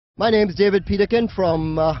My name is David Peterkin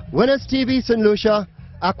from Winners TV St. Lucia,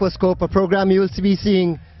 Aquascope, a program you will be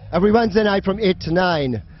seeing every Wednesday night from 8 to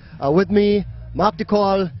 9. With me, Mark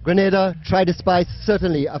DeCall, Grenada, Try the Spice.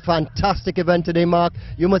 Certainly a fantastic event today, Mark.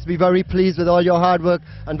 You must be very pleased with all your hard work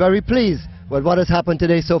and very pleased with what has happened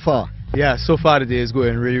today so far. Yeah, so far today is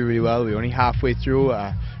going really well. We're only halfway through.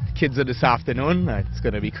 The kids are this afternoon. It's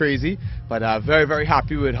going to be crazy, but very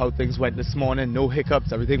happy with how things went this morning. No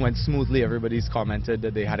hiccups, everything went smoothly. Everybody's commented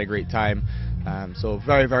that they had a great time, so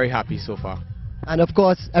very happy so far. And of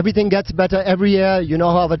course, everything gets better every year. You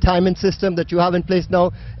now have a timing system that you have in place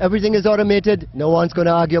now. Everything is automated. No one's going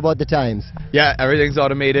to argue about the times. Yeah, everything's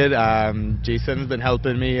automated. Jason's been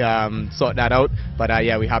helping me sort that out. But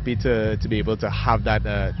yeah, we're happy to be able to have that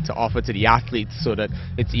to offer to the athletes so that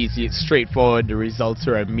it's easy, it's straightforward, the results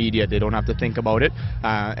are immediate. They don't have to think about it.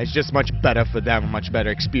 It's just much better for them, much better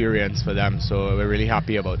experience for them. So we're really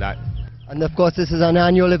happy about that. And of course, this is an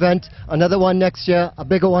annual event. Another one next year, a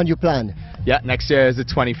bigger one you plan. Yeah, next year is the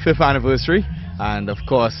 25th anniversary, and of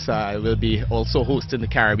course we'll be also hosting the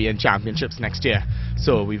Caribbean Championships next year.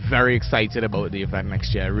 So we're very excited about the event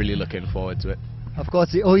next year, really looking forward to it. Of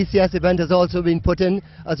course, the OECS event has also been put in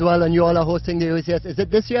as well, and you all are hosting the OECS. Is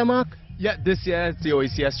it this year, Mark? Yeah, this year it's the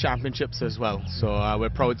OECS Championships as well. So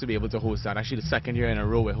we're proud to be able to host that. Actually, the second year in a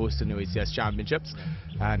row we're hosting the OECS Championships,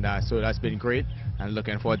 and so that's been great. And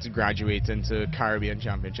looking forward to graduating to Caribbean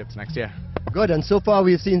Championships next year. Good, and so far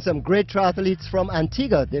we've seen some great triathletes from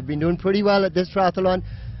Antigua. They've been doing pretty well at this triathlon.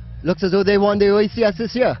 Looks as though they won the OECS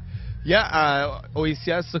this year. Yeah,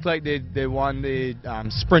 OECS looked like they won the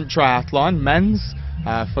sprint triathlon, men's.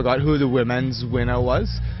 Forgot who the women's winner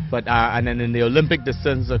was. But and then in the Olympic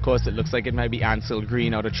distance, of course, it looks like it might be Ansel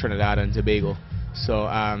Green out of Trinidad and Tobago. So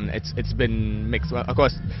it's been mixed. Of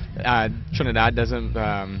course, Trinidad doesn't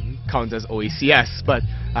count as OECS, but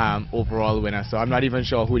overall winner. So I'm not even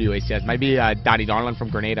sure who the OECS. Might be Danny Donlan from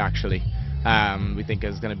Grenada, actually. We think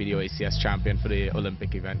is going to be the OECS champion for the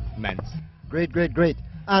Olympic event, men's. Great.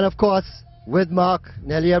 And of course, with Mark,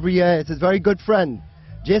 nearly every year, it's his very good friend,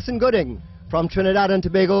 Jason Gooding from Trinidad and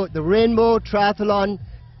Tobago. The Rainbow Triathlon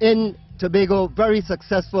in Tobago, very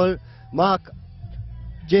successful. Mark,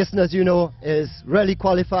 Jason, as you know, is really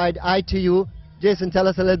qualified. ITU. Jason, tell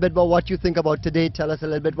us a little bit about what you think about today. Tell us a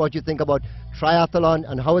little bit what you think about triathlon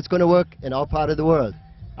and how it's going to work in our part of the world.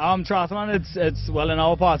 Triathlon, it's well, in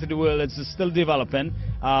our part of the world, it's still developing.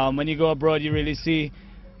 When you go abroad, you really see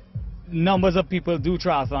numbers of people do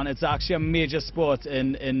triathlon. It's actually a major sport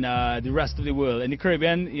in the rest of the world. In the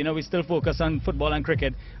Caribbean, you know, we still focus on football and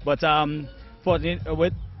cricket, but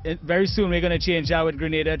very soon we're going to change that with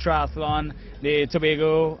Grenada Triathlon, the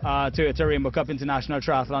Tobago Toyota Rainbow Cup International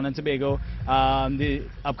Triathlon in Tobago, the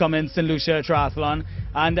upcoming St. Lucia Triathlon.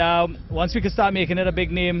 And once we can start making it a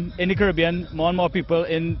big name in the Caribbean, more and more people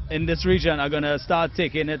in this region are going to start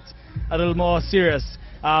taking it a little more serious.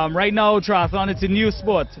 Right now, triathlon, it's a new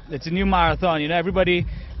sport. It's a new marathon. You know, everybody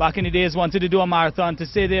back in the days wanted to do a marathon to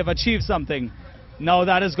say they've achieved something. Now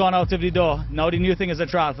that has gone out of the door. Now the new thing is a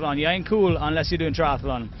triathlon. You ain't cool unless you're doing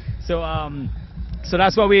triathlon. So so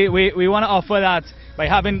that's what we want to offer, that by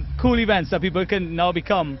having cool events that people can now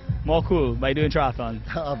become more cool by doing triathlon.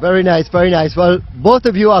 Very nice. Well, both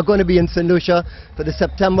of you are going to be in St. Lucia for the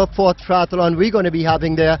September 4th triathlon we're going to be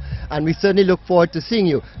having there, and we certainly look forward to seeing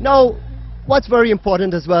you. Now, what's very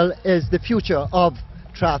important as well is the future of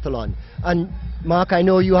triathlon. And Mark, I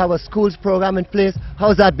know you have a schools program in place.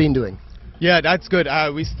 How's that been doing? Yeah, that's good.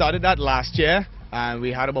 We started that last year, and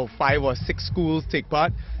we had about 5 or 6 schools take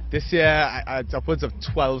part. This year, it's upwards of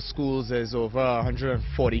 12 schools. There's over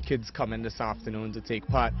 140 kids coming this afternoon to take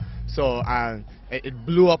part. So it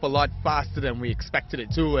blew up a lot faster than we expected it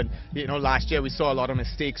to. And you know, last year we saw a lot of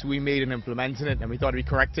mistakes we made in implementing it, and we thought we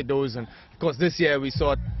corrected those. And of course, this year we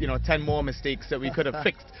saw 10 more mistakes that we could have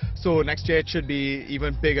fixed. So next year it should be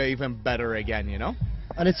even bigger, even better again. You know.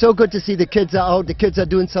 And it's so good to see the kids are out, the kids are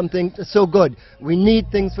doing something so good. We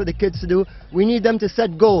need things for the kids to do. We need them to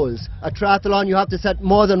set goals. A triathlon, you have to set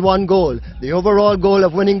more than one goal. The overall goal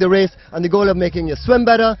of winning the race, and the goal of making you swim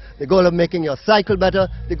better, the goal of making your cycle better,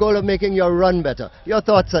 the goal of making your run better. Your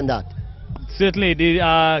thoughts on that? Certainly,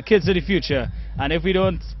 the kids are the future. And if we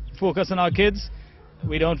don't focus on our kids,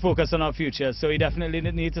 we don't focus on our future. So we definitely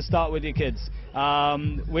need to start with the kids.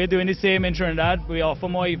 We're doing the same in Trinidad. We offer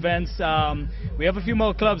more events. We have a few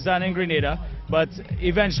more clubs than in Grenada, but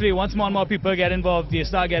eventually once more and more people get involved, you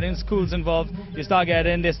start getting schools involved, they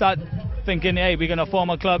start thinking, hey, we're going to form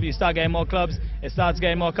a club. You start getting more clubs, it starts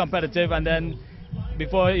getting more competitive, and then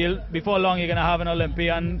before long you're going to have an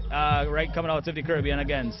Olympian right coming out of the Caribbean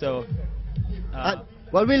again. So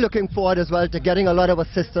well, we're looking forward as well to getting a lot of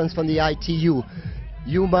assistance from the ITU.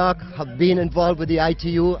 You, Mark, have been involved with the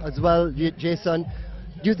ITU as well, Jason.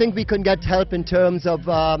 Do you think we can get help in terms of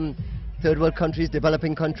third world countries,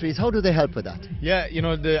 developing countries? How do they help with that? Yeah, you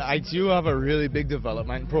know, the ITU have a really big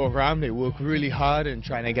development program. They work really hard in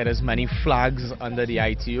trying to get as many flags under the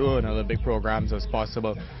ITU and Olympic programs as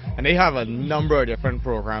possible. And they have a number of different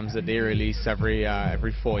programs that they release every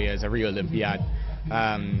 4 years, every Olympiad.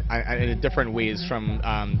 And in different ways, from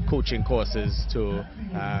coaching courses to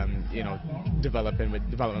you know, development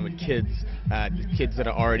with kids that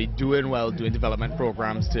are already doing well, doing development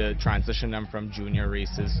programs to transition them from junior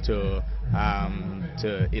races to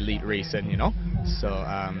elite racing, you know. So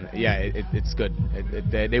yeah, it's good.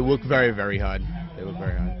 They work very, very hard. They work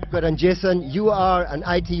very hard. Good. And Jason, you are an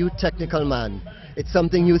ITU technical man. It's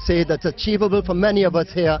something you say that's achievable for many of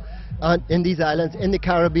us here in these islands, in the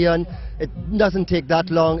Caribbean. It doesn't take that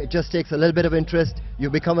long. It just takes a little bit of interest. You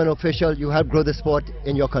become an official. You help grow the sport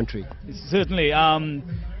in your country. Certainly.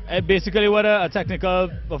 Basically, what a technical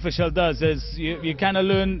official does is you kind of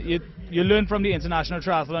learn. You learn from the International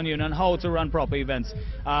Triathlon Union how to run proper events.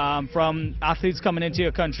 From athletes coming into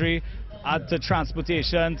your country, to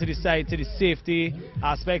transportation, to the site, to the safety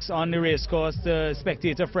aspects on the race course, to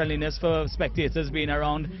spectator friendliness for spectators being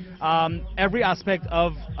around. Every aspect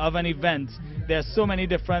of an event, there's so many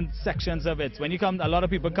different sections of it. When you come, a lot of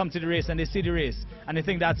people come to the race and they see the race and they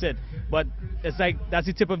think that's it. But it's like, that's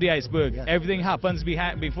the tip of the iceberg. Yeah. Everything happens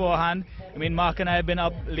beforehand. I mean, Mark and I have been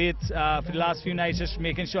up late for the last few nights just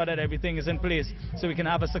making sure that everything is in place so we can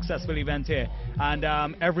have a successful event here. And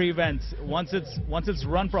every event, once it's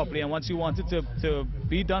run properly and once you want it to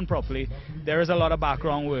be done properly, there is a lot of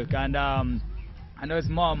background work. And I know his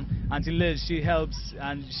mom, Auntie Liz, she helps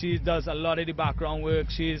and she does a lot of the background work.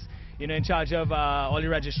 She's, you know, in charge of all the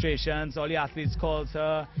registrations, all the athletes calls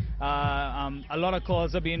her. A lot of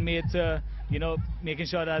calls are being made to, you know, making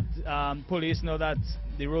sure that police know that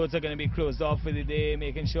the roads are going to be closed off for the day,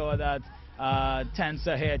 making sure that tents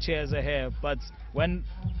are here, chairs are here. But when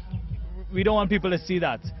we don't want people to see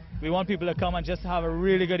that. We want people to come and just have a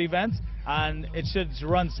really good event, and it should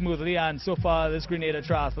run smoothly. And so far, this Grenada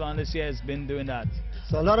Triathlon this year has been doing that.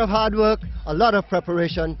 So a lot of hard work, a lot of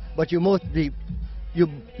preparation, but you both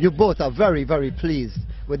are very, very pleased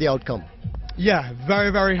with the outcome. Yeah,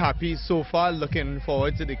 very, very happy so far. Looking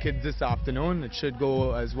forward to the kids this afternoon. It should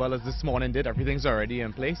go as well as this morning did. Everything's already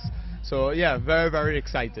in place. So yeah, very, very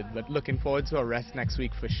excited, but looking forward to a rest next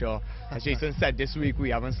week for sure. As Jason said, this week we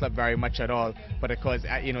haven't slept very much at all, but of course,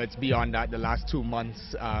 you know, it's beyond that. The last 2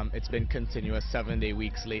 months, it's been continuous 7-day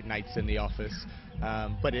weeks, late nights in the office.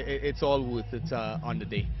 But it's all worth it on the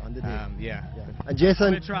day. On the day. Yeah. And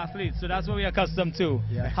Jason, we're triathletes, so that's what we're accustomed to.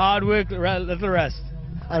 Yeah. Hard work, little rest.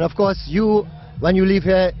 And of course, you, when you leave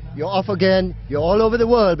here, you're off again. You're all over the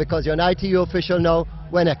world because you're an ITU official now.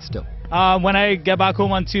 Where next to? When I get back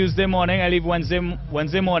home on Tuesday morning, I leave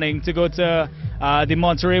Wednesday morning to go to the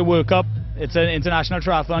Monterey World Cup. It's an International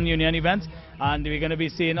Triathlon Union event, and we're going to be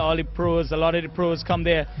seeing all the pros. A lot of the pros come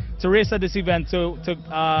there to race at this event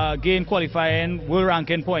to gain qualifying world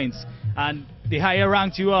ranking points. And the higher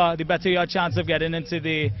ranked you are, the better your chance of getting into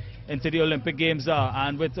the Olympic Games are.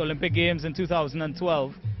 And with Olympic Games in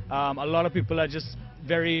 2012, a lot of people are just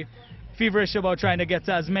very feverish about trying to get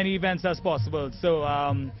to as many events as possible. So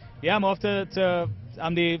yeah, I'm off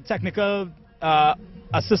I'm the technical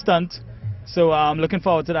assistant, so I'm looking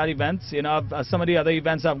forward to that event. You know, some of the other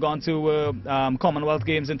events I've gone to were Commonwealth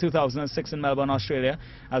Games in 2006 in Melbourne, Australia,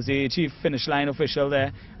 as the chief finish line official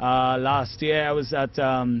there. Last year I was at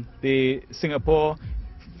the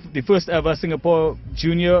first ever Singapore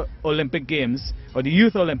Junior Olympic Games, or the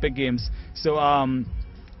Youth Olympic Games. So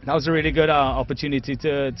that was a really good opportunity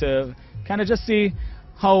to kind of just see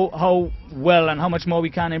how well and how much more we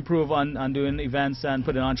can improve on doing events and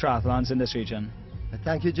putting on triathlons in this region.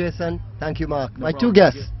 Thank you, Jason. Thank you, Mark. No My problem. two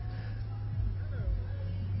guests.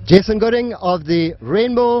 Jason Gooding of the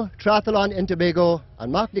Rainbow Triathlon in Tobago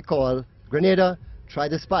and Mark Nicole, Grenada, Try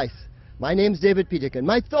the Spice. My name's David Peterkin.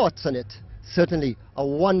 My thoughts on it: certainly a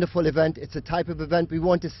wonderful event. It's the type of event we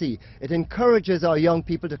want to see. It encourages our young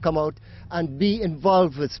people to come out and be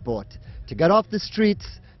involved with sport, to get off the streets,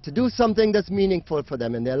 to do something that's meaningful for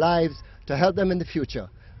them in their lives, to help them in the future.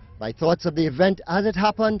 My thoughts of the event as it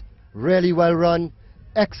happened: really well run,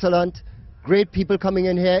 excellent, great people coming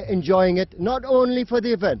in here enjoying it, not only for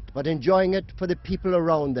the event, but enjoying it for the people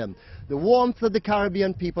around them. The warmth of the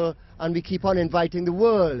Caribbean people, and we keep on inviting the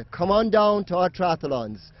world. Come on down to our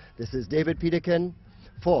triathlons. This is David Peterkin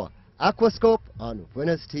for Aquascope on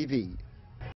Winners TV.